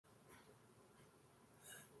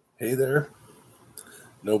Hey there.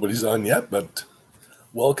 Nobody's on yet, but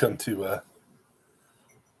welcome to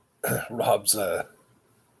Rob's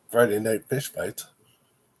Friday night fish fight.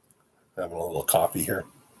 Having a little coffee here.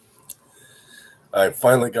 I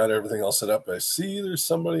finally got everything all set up. I see there's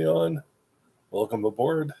somebody on. Welcome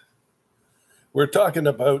aboard. We're talking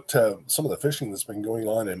about some of the fishing that's been going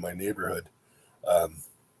on in my neighborhood,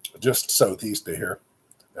 just southeast of here.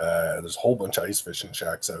 There's a whole bunch of ice fishing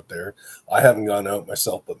shacks out there. I haven't gone out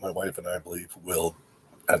myself, but my wife and I believe will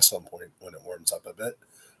at some point when it warms up a bit.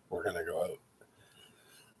 We're going to go out.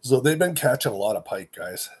 So they've been catching a lot of pike,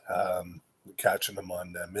 guys. Catching them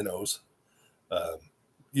on minnows.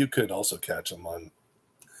 You could also catch them on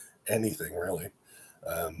anything, really.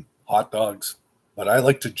 Hot dogs. But I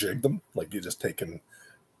like to jig them. Like you just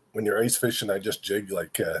when you're ice fishing, I just jig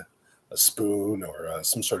like a spoon or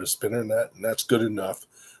some sort of spinner net, and that's good enough.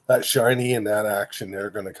 That shiny and that action, they're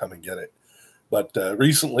going to come and get it. But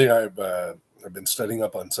recently, I've been studying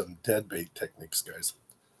up on some dead bait techniques, guys.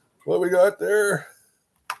 What we got there?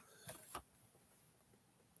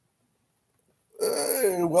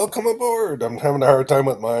 Hey, welcome aboard. I'm having a hard time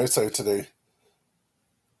with my eyesight today.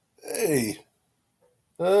 Hey,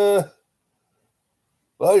 well,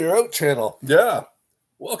 you're out, channel. Yeah,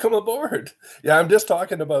 welcome aboard. Yeah, I'm just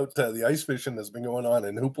talking about the ice fishing that's been going on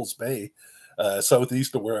in Hooples Bay,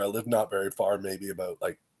 southeast of where I live, not very far, maybe about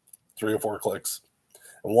like 3 or 4 clicks.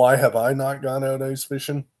 And why have I not gone out ice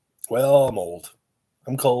fishing? Well, I'm old.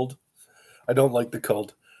 I'm cold. I don't like the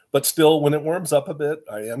cold. But still, when it warms up a bit,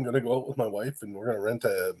 I am going to go out with my wife, and we're going to rent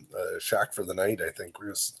a shack for the night, I think. We're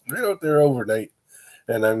just right out there overnight,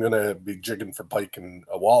 and I'm going to be jigging for pike, and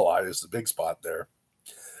a walleye is the big spot there.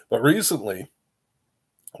 But recently,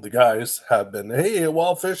 the guys have been, hey,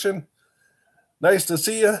 wall fishing. Nice to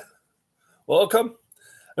see you. Welcome.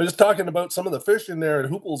 I was talking about some of the fishing there at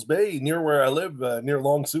Hooples Bay, near where I live, near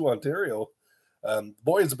Long Sault, Ontario. The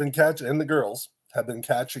boys have been catching, and the girls have been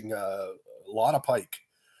catching a lot of pike.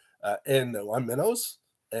 And on minnows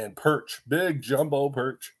and perch, big jumbo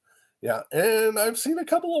perch. Yeah, and I've seen a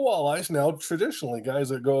couple of walleyes now. Traditionally, guys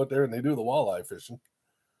that go out there and they do the walleye fishing.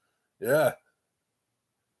 Yeah.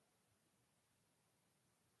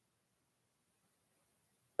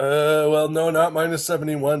 Well, no, not minus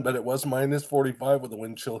 71, but it was minus 45 with the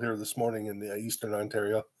wind chill here this morning in the eastern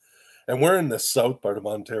Ontario. And we're in the south part of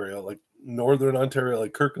Ontario, like northern Ontario,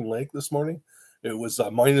 like Kirkland Lake this morning. It was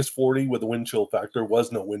minus 40 with a wind chill factor.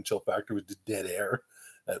 Was no wind chill factor. It was just dead air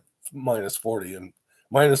at minus 40. And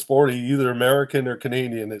minus 40, either American or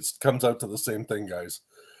Canadian, it comes out to the same thing, guys.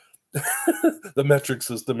 The metric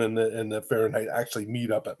system and the Fahrenheit actually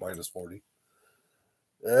meet up at minus 40.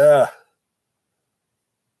 Yeah.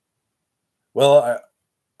 Well,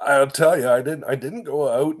 I'll tell you, I didn't go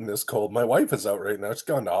out in this cold. My wife is out right now. She's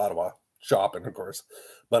gone to Ottawa shopping, of course.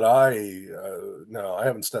 But no, I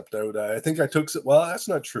haven't stepped out. I think I took, well, that's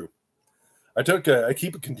not true. I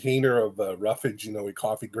keep a container of roughage,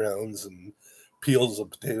 coffee grounds and peels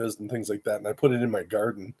of potatoes and things like that. And I put it in my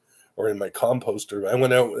garden or in my composter. I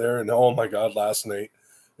went out there and oh my God, last night,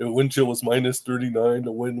 the wind chill was minus 39.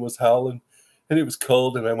 The wind was howling and it was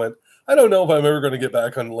cold. And I went, I don't know if I'm ever going to get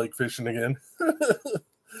back on lake fishing again.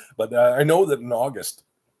 But I know that in August,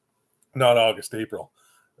 not August, April,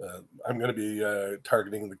 I'm going to be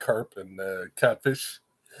targeting the carp and catfish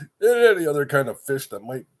and any other kind of fish that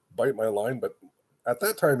might bite my line. But at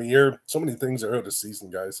that time of year, so many things are out of season,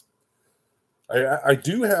 guys. I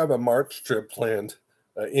do have a March trip planned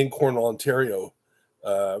in Cornwall, Ontario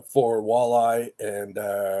for walleye and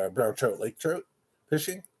brown trout, lake trout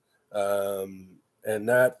fishing. And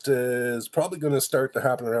that is probably going to start to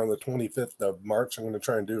happen around the 25th of March. I'm going to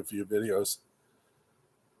try and do a few videos.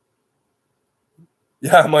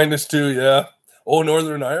 Yeah, minus 2, yeah. Oh,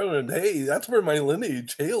 Northern Ireland. Hey, that's where my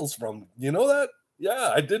lineage hails from. You know that?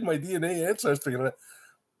 Yeah, I did my DNA ancestry in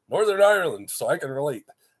Northern Ireland, so I can relate.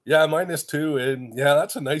 Yeah, minus 2, and yeah,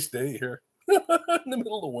 that's a nice day here in the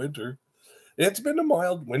middle of winter. It's been a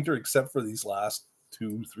mild winter except for these last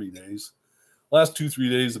 2-3 days. Last 2-3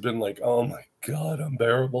 days have been like, oh my God,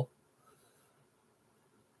 unbearable.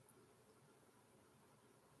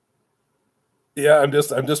 Yeah, I'm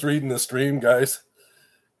just reading the stream, guys.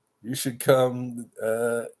 You should come.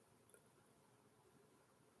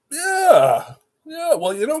 Yeah.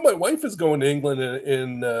 Well, my wife is going to England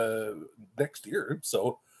in next year,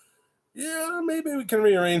 so yeah, maybe we can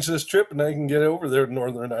rearrange this trip and I can get over there to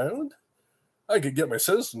Northern Ireland. I could get my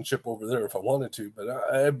citizenship over there if I wanted to, but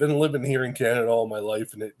I've been living here in Canada all my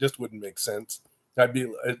life, and it just wouldn't make sense. I'd be,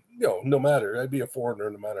 no matter. I'd be a foreigner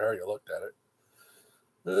no matter how you looked at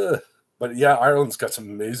it. But yeah, Ireland's got some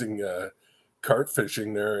amazing carp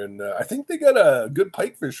fishing there, and I think they got a good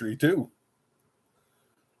pike fishery too,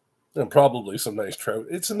 and probably some nice trout.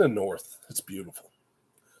 It's in the north. It's beautiful.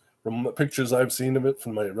 From the pictures I've seen of it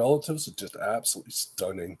from my relatives, it's just absolutely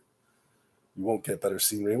stunning. You won't get better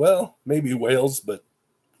scenery. Well, maybe Wales, but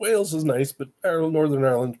Wales is nice, but Northern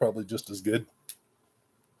Ireland's probably just as good.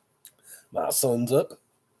 My sun's up.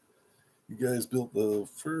 You guys built the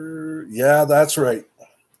fur. Yeah, that's right.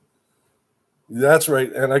 That's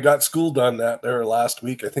right. And I got schooled on that there last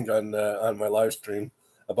week, I think on my live stream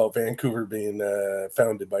about Vancouver being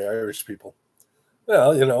founded by Irish people.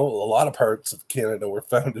 Well, a lot of parts of Canada were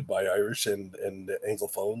founded by Irish and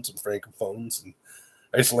Anglophones and Francophones and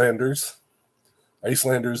Icelanders.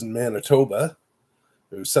 Icelanders in Manitoba,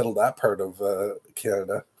 who settled that part of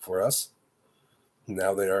Canada for us.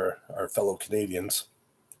 Now they are our fellow Canadians.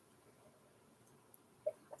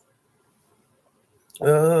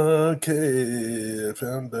 Okay, I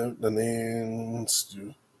found out the names.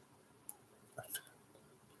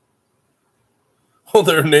 Oh,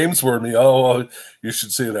 their names for me. Oh, you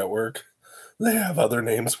should see it at work. They have other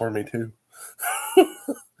names for me too.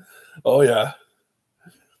 Oh yeah,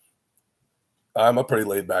 I'm a pretty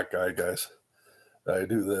laid back guy, guys.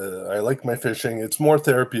 I like my fishing. It's more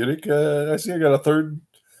therapeutic. I see I got a third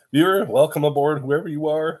viewer. Welcome aboard, whoever you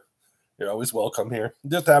are. You're always welcome here.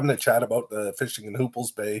 Just having a chat about the fishing in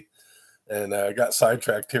Hooples Bay, and I got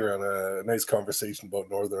sidetracked here on a nice conversation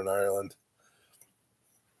about Northern Ireland.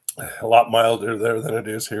 A lot milder there than it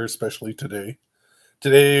is here, especially today.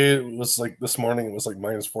 Today it was like this morning. It was like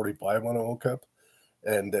minus 45 when I woke up,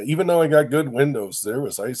 and even though I got good windows, there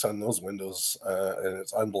was ice on those windows, and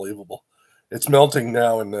it's unbelievable. It's melting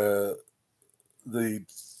now, and the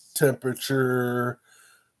temperature.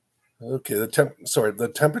 Okay,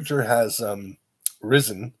 the temperature has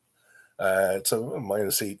risen. It's a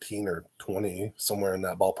minus 18 or 20, somewhere in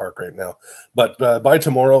that ballpark right now. But by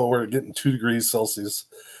tomorrow, we're getting 2 degrees Celsius.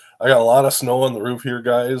 I got a lot of snow on the roof here,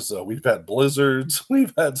 guys. We've had blizzards.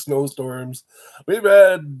 We've had snowstorms. We've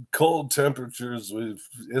had cold temperatures.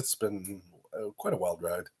 It's been quite a wild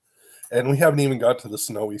ride. And we haven't even got to the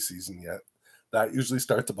snowy season yet. That usually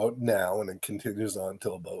starts about now and it continues on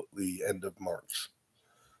till about the end of March.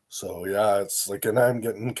 So yeah, it's like, and I'm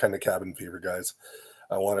getting kind of cabin fever, guys.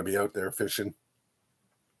 I want to be out there fishing,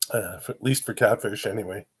 at least for catfish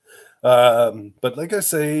anyway. But like I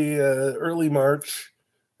say, early March,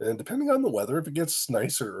 and depending on the weather, if it gets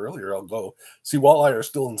nicer earlier, I'll go. See, walleye are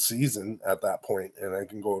still in season at that point, and I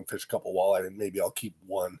can go and fish a couple walleye, and maybe I'll keep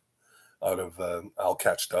one out of, I'll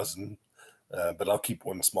catch dozen, but I'll keep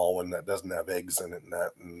one small one that doesn't have eggs in it and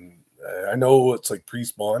that. And I know it's like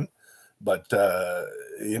pre-spawn, but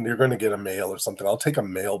you're going to get a male or something. I'll take a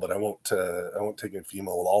male, but I won't take a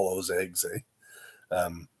female with all those eggs,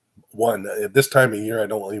 One, at this time of year, I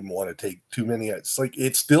don't even want to take too many. It's like,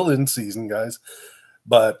 it's still in season, guys.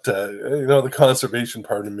 But, the conservation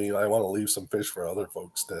part of me, I want to leave some fish for other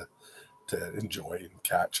folks to enjoy and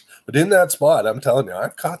catch. But in that spot, I'm telling you,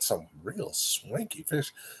 I've caught some real swanky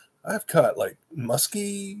fish. I've caught like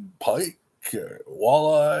muskie, pike,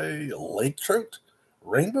 walleye, lake trout,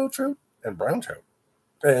 rainbow trout, and brown trout,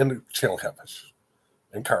 and channel catfish,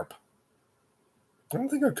 and carp. I don't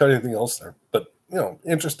think I've caught anything else there, but,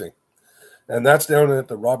 interesting. And that's down at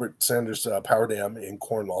the Robert Sanders Power Dam in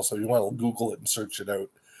Cornwall. So you want to Google it and search it out.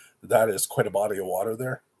 That is quite a body of water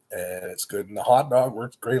there, and it's good. And the hot dog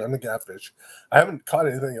works great on the catfish. I haven't caught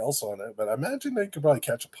anything else on it, but I imagine they could probably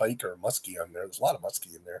catch a pike or a muskie on there. There's a lot of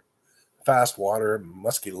muskie in there. Fast water.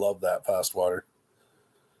 Muskie love that fast water.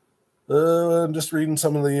 I'm just reading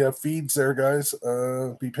some of the feeds there, guys.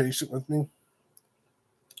 Be patient with me.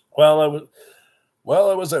 While I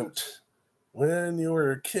was out. When you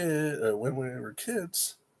were a kid, when we were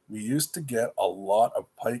kids, we used to get a lot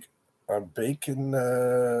of pike on bacon.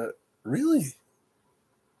 Really?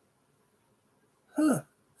 Huh.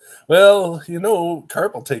 Well,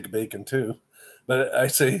 carp will take bacon too, but I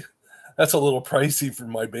say that's a little pricey for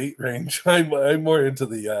my bait range. I'm more into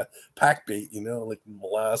the pack bait, like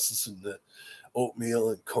molasses and the oatmeal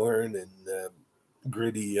and corn and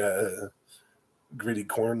gritty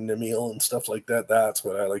corn meal and stuff like that. That's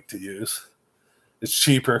what I like to use. It's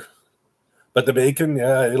cheaper, but the bacon,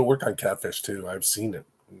 yeah, it'll work on catfish too. I've seen it.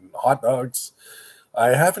 Hot dogs. I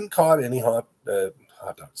haven't caught any hot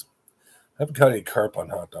dogs. I haven't caught any carp on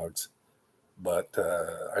hot dogs, but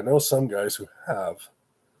I know some guys who have,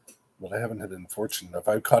 but I haven't been fortunate enough.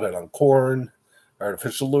 I've caught it on corn,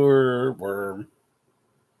 artificial lure, worm,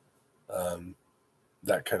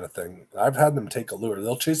 that kind of thing. I've had them take a lure.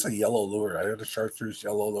 They'll chase a yellow lure. I had a chartreuse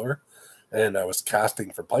yellow lure, and I was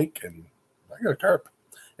casting for pike, and I got a carp,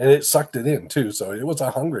 and it sucked it in too. So it was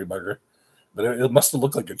a hungry bugger. but it must have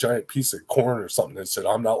looked like a giant piece of corn or something. It said,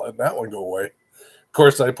 I'm not letting that one go away. Of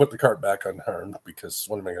course, I put the carp back unharmed because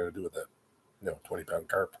what am I going to do with that? 20-pound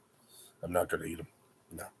carp. I'm not going to eat them.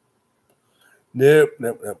 No. Nope,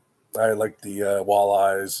 nope, nope. I like the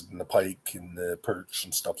walleyes and the pike and the perch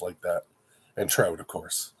and stuff like that. And trout, of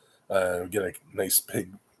course. Get a nice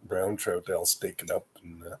big brown trout. I'll steak it up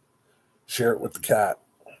and share it with the cat.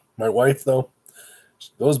 My wife, though,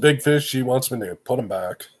 those big fish, she wants me to put them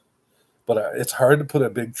back. But it's hard to put a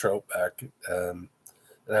big trout back. And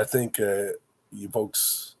I think you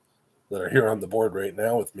folks that are here on the board right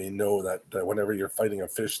now with me know that whenever you're fighting a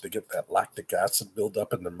fish, they get that lactic acid build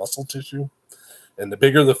up in their muscle tissue. And the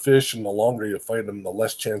bigger the fish and the longer you fight them, the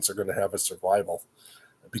less chance they're going to have a survival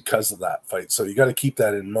because of that fight. So you got to keep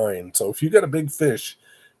that in mind. So if you got a big fish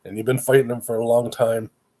and you've been fighting them for a long time,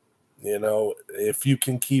 if you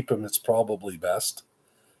can keep them, it's probably best.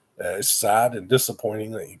 It's sad and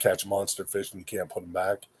disappointing that you catch monster fish and you can't put them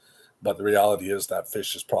back. But the reality is that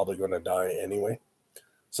fish is probably going to die anyway.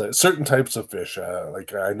 So certain types of fish,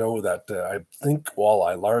 like I know that I think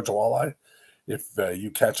large walleye, if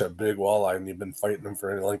you catch a big walleye and you've been fighting him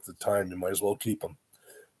for any length of time, you might as well keep him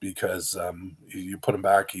because you put him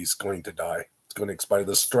back, he's going to die. It's going to expire.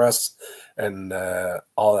 The stress and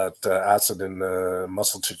all that acid in the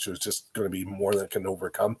muscle tissue is just going to be more than it can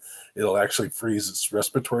overcome. It'll actually freeze its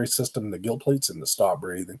respiratory system, the gill plates, and to stop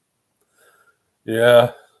breathing.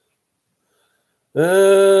 Yeah.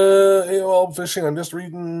 Fishing. I'm just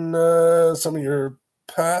reading some of your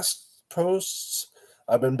past posts.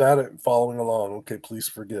 I've been bad at following along. Okay, please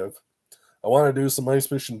forgive. I want to do some ice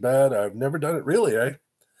fishing bad. I've never done it really,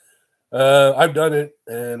 I've done it,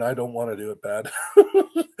 and I don't want to do it bad.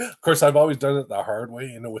 Of course, I've always done it the hard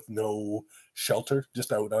way, with no shelter,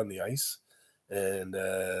 just out on the ice. And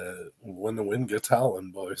when the wind gets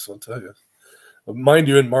howling, boys, I'll tell you. Mind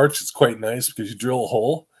you, in March, it's quite nice because you drill a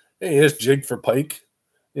hole, and you just jig for pike.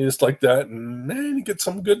 You just like that, and man, you get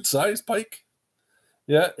some good size pike.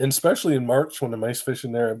 Yeah, and especially in March when I'm ice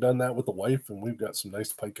fishing there. I've done that with the wife, and we've got some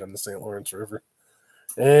nice pike on the St. Lawrence River.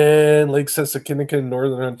 And Lake Sessakinnica in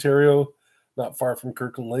Northern Ontario, not far from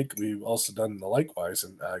Kirkland Lake. We've also done the likewise,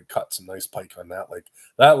 and I caught some nice pike on that lake.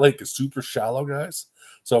 That lake is super shallow, guys.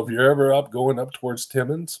 So if you're ever going up towards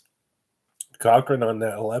Timmins, Cochrane on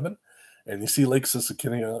that 11, and you see Lake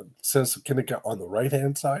Sessakinnica on the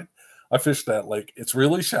right-hand side, I fished that lake. It's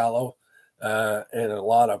really shallow, and a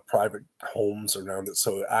lot of private homes around it,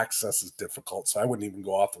 so access is difficult. So I wouldn't even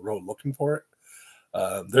go off the road looking for it.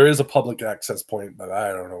 There is a public access point, but I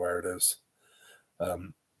don't know where it is.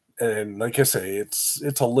 And like I say, it's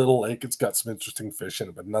a little lake. It's got some interesting fish in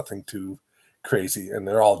it, but nothing too crazy. And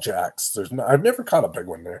they're all jacks. I've never caught a big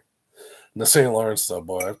one there. In the St. Lawrence, though,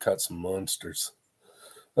 boy, I've caught some monsters.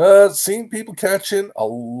 Seen people catching a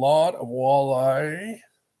lot of walleye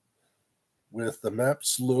with the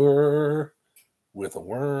Maps lure, with a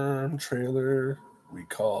worm trailer.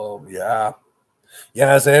 Yeah,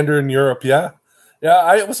 Xander in Europe, yeah. Yeah,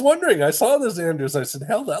 I was wondering. I saw the Xanders. I said,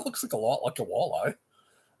 hell, that looks like a lot like a walleye.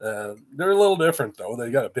 They're a little different, though.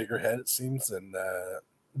 They got a bigger head, it seems.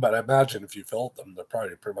 But I imagine if you filled them, they're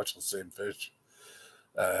probably pretty much the same fish.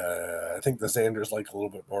 I think the Xanders like a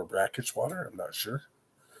little bit more brackish water. I'm not sure.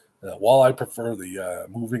 Walleye prefer the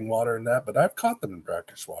moving water in that, but I've caught them in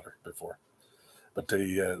brackish water before. But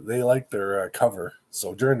they like their cover.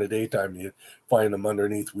 So during the daytime, you find them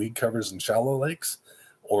underneath weed covers in shallow lakes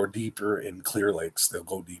or deeper in clear lakes. They'll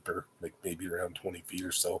go deeper, like maybe around 20 feet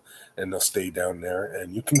or so, and they'll stay down there,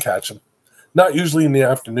 and you can catch them. Not usually in the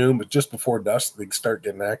afternoon, but just before dusk, they start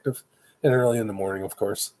getting active, and early in the morning, of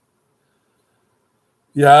course.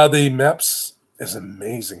 Yeah, the MEPS is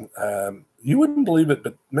amazing. You wouldn't believe it,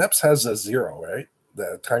 but MEPS has a 0, right?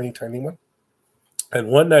 The tiny, tiny one. And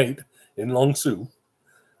one night in Long Sault,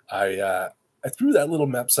 I threw that little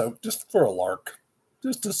MEPS out just for a lark,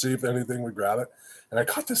 just to see if anything would grab it. And I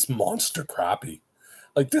caught this monster crappie.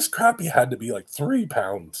 Like, this crappie had to be like 3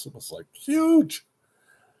 pounds. It was like huge.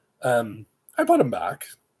 I put him back.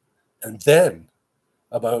 And then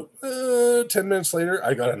about 10 minutes later,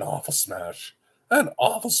 I got an awful smash. An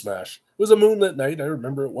awful smash. It was a moonlit night. I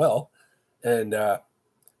remember it well. And I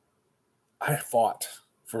fought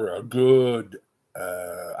for a good,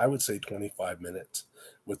 I would say 25 minutes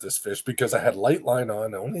with this fish because I had light line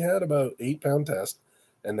on. I only had about 8-pound test.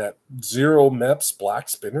 And that 0 MEPS black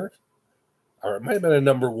spinner, or it might have been a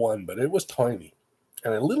number 1, but it was tiny.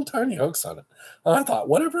 And a little tiny hooks on it. And I thought,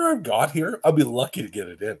 whatever I've got here, I'll be lucky to get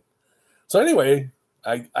it in. So anyway,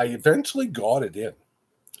 I eventually got it in.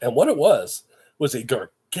 And what it was a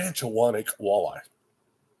gargantuanic walleye.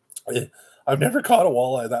 I've never caught a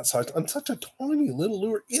walleye that size on such a tiny little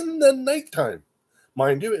lure in the nighttime.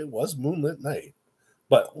 Mind you, it was moonlit night.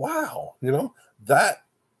 But wow, that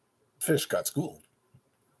fish got schooled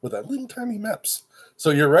with that little tiny Meps. So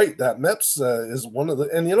you're right, that Meps is one of the,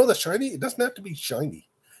 and the shiny, it doesn't have to be shiny.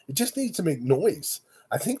 It just needs to make noise.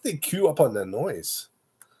 I think they cue up on the noise.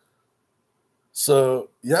 So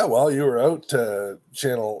yeah, while you were out,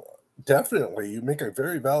 channel, definitely you make a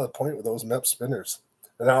very valid point with those Mep spinners.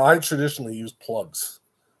 And now I traditionally use plugs,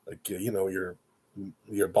 like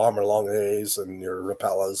your bomber long A's and your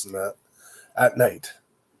Rapellas and that at night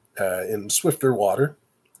in swifter water,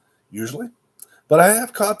 usually. But I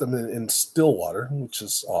have caught them in still water, which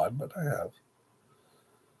is odd, but I have.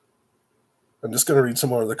 I'm just going to read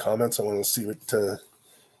some more of the comments. I want to see what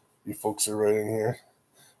you folks are writing here.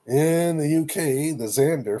 In the UK, the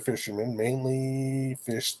Zander fishermen mainly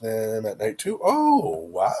fish them at night too. Oh,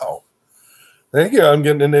 wow. Thank you. I'm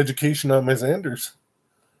getting an education on my Zanders.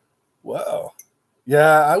 Wow.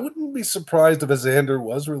 Yeah, I wouldn't be surprised if a Zander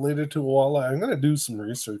was related to a walleye. I'm going to do some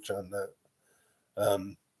research on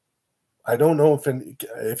that. I don't know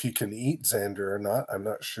if you can eat Zander or not. I'm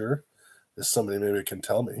not sure. If somebody maybe can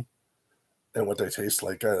tell me and what they taste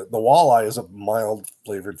like. The walleye is a mild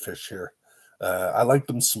flavored fish here. I like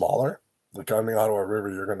them smaller. Like on the Ottawa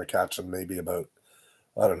River, you're going to catch them maybe about,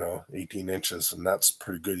 18 inches, and that's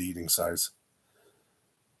pretty good eating size.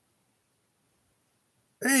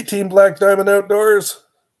 Hey, Team Black Diamond Outdoors.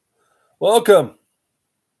 Welcome.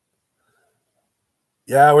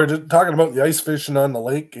 Yeah, we're just talking about the ice fishing on the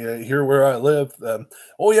lake here where I live.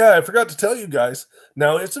 Oh, yeah, I forgot to tell you guys.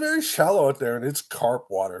 Now, it's very shallow out there, and it's carp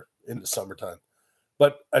water in the summertime.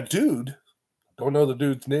 But a dude, don't know the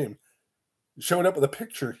dude's name, showed up with a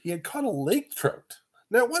picture. He had caught a lake trout.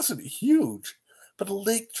 Now, it wasn't huge, but a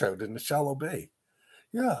lake trout in the shallow bay.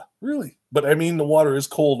 Yeah, really. But, I mean, the water is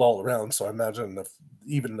cold all around, so I imagine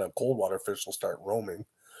even the cold water fish will start roaming.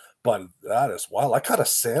 But that is wild. I caught a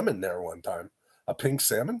salmon there one time. A pink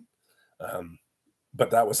salmon, but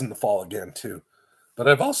that was in the fall again too. But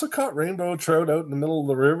I've also caught rainbow trout out in the middle of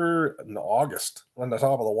the river in August on the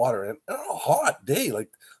top of the water, and a hot day, like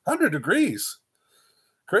 100 degrees,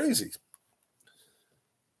 crazy.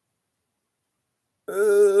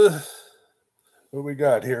 What we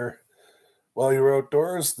got here? While you're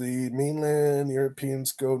outdoors, the mainland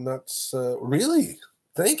Europeans go nuts. Really?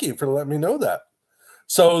 Thank you for letting me know that.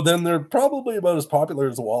 So then they're probably about as popular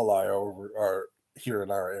as the walleye are here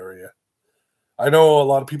in our area. I know a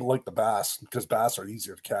lot of people like the bass because bass are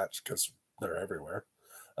easier to catch because they're everywhere.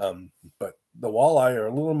 But the walleye are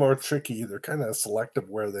a little more tricky. They're kind of selective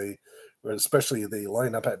especially they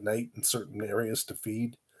line up at night in certain areas to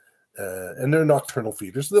feed. And they're nocturnal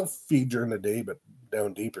feeders. They'll feed during the day, but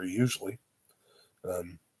down deeper usually.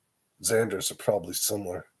 Zanders are probably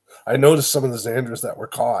similar. I noticed some of the Zanders that were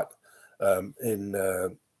caught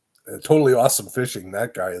in totally awesome fishing.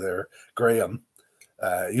 That guy there, Graham,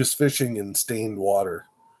 he was fishing in stained water.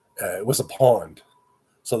 It was a pond,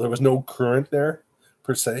 so there was no current there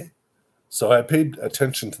per se. So I paid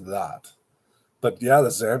attention to that. But yeah, the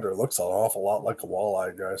Zander looks an awful lot like a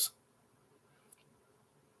walleye, guys.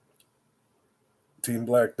 Team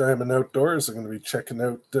Black Diamond Outdoors are going to be checking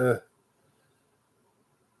out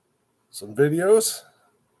some videos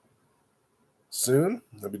soon.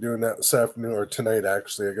 I'll be doing that this afternoon or tonight,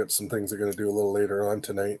 actually. I got some things I'm going to do a little later on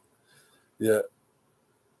tonight. Yeah.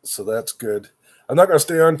 So that's good. I'm not going to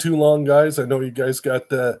stay on too long, guys. I know you guys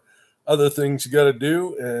got other things you got to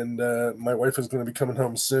do, and my wife is going to be coming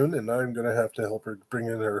home soon, and I'm going to have to help her bring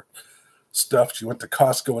in her stuff. She went to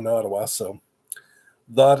Costco in Ottawa, so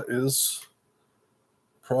that is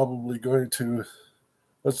probably going to...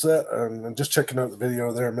 What's that? I'm just checking out the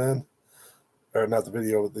video there, man. Or not the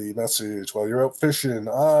video, the message. While you're out fishing,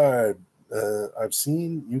 I've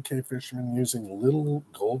seen UK fishermen using little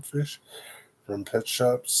goldfish from pet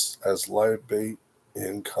shops as live bait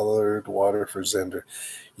in colored water for Zander.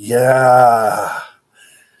 Yeah.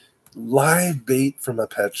 Live bait from a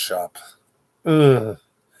pet shop. Ugh.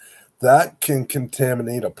 That can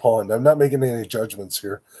contaminate a pond. I'm not making any judgments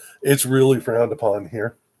here. It's really frowned upon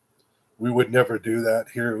here. We would never do that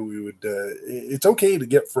here. We would. It's okay to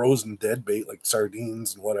get frozen dead bait like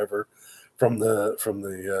sardines and whatever from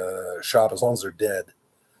the shop as long as they're dead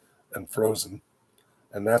and frozen,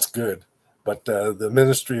 and that's good. But the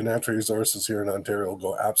Ministry of Natural Resources here in Ontario will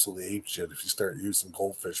go absolutely apeshit if you start using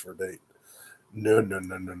goldfish for bait. No.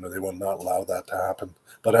 They will not allow that to happen.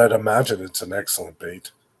 But I'd imagine it's an excellent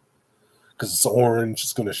bait because it's orange.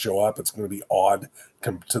 It's going to show up. It's going to be odd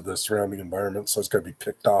to the surrounding environment, so it's going to be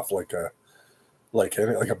picked off like a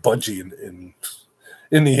budgie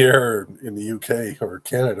in the air in the UK or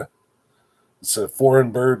Canada. It's a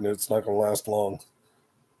foreign bird, and it's not going to last long.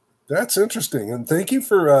 That's interesting, and thank you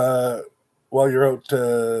for while you're out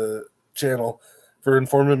channel for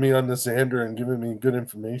informing me on the Xander and giving me good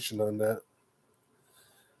information on that.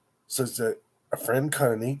 Says that a friend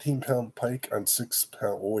caught an 18-pound pike on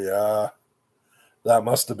 6-pound. Oh yeah, that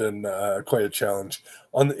must have been quite a challenge.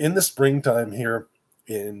 In the springtime here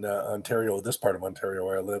in Ontario, this part of Ontario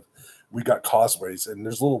where I live, we got causeways, and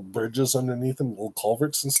there's little bridges underneath them, little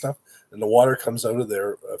culverts and stuff, and the water comes out of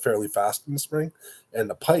there fairly fast in the spring, and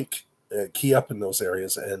the pike key up in those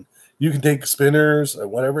areas, and you can take spinners or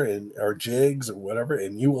whatever, and or jigs or whatever,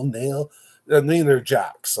 and you will nail. I mean, they're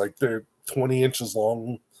jacks, like they're 20 inches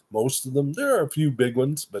long. Most of them, there are a few big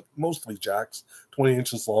ones, but mostly jacks, 20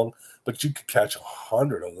 inches long. But you could catch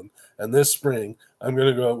 100 of them. And this spring, I'm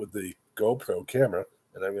going to go out with the GoPro camera,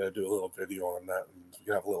 and I'm going to do a little video on that, and we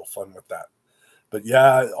can have a little fun with that. But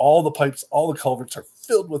yeah, all the pipes, all the culverts are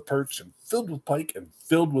filled with perch and filled with pike and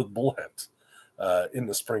filled with bullheads in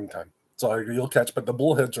the springtime. So you'll catch, but the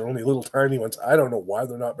bullheads are only little tiny ones. I don't know why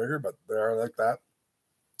they're not bigger, but they are like that.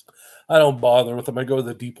 I don't bother with them. I go to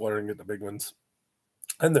the deep water and get the big ones.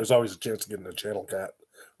 And there's always a chance of getting a channel cat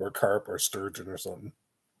or a carp or a sturgeon or something.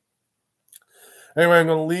 Anyway, I'm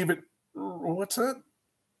going to leave it. What's that?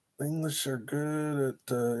 English are good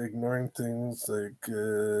at ignoring things like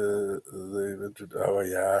oh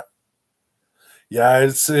yeah, yeah.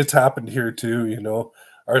 It's happened here too. You know,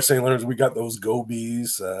 our St. Lawrence, we got those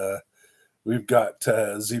gobies. We've got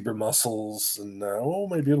zebra mussels, and oh,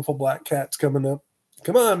 my beautiful black cat's coming up.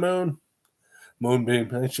 Come on, Moon,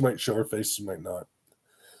 Moonbeam. She might show her face, she might not.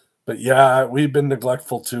 But yeah, we've been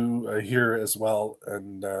neglectful too here as well.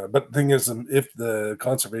 And but the thing is, if the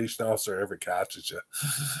conservation officer ever catches you,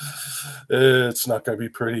 it's not going to be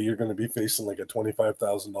pretty. You're going to be facing like a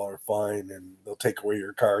 $25,000 fine, and they'll take away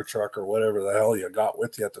your car, truck, or whatever the hell you got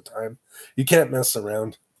with you at the time. You can't mess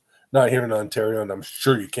around. Not here in Ontario, and I'm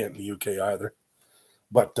sure you can't in the UK either.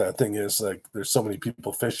 But the thing is, like, there's so many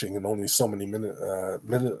people fishing, and only so many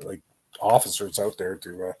like officers out there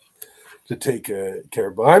to take care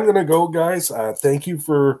of. But I'm going to go, guys. Thank you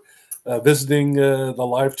for visiting the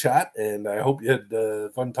live chat, and I hope you had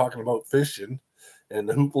fun talking about fishing and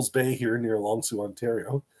the Hooples Bay here near Long Sault,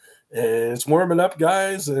 Ontario. And it's warming up,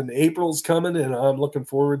 guys, and April's coming, and I'm looking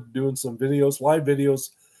forward to doing some videos, live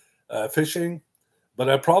videos, fishing. But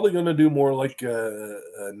I'm probably going to do more like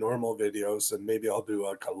normal videos, and maybe I'll do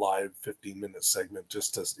like a live 15-minute segment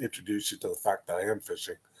just to introduce you to the fact that I am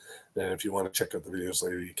fishing. And if you want to check out the videos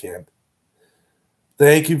later, you can.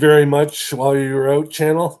 Thank you very much while you were out,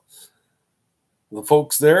 channel. The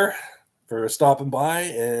folks there for stopping by,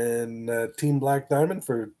 and Team Black Diamond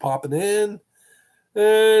for popping in.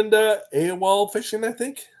 And AWOL Fishing, I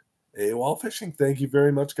think. AWOL Fishing. Thank you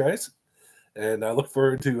very much, guys. And I look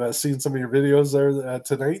forward to seeing some of your videos there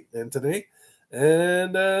tonight and today.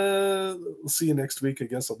 And we'll see you next week. I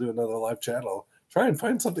guess I'll do another live chat. I'll try and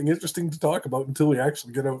find something interesting to talk about until we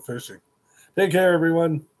actually get out fishing. Take care,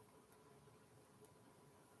 everyone.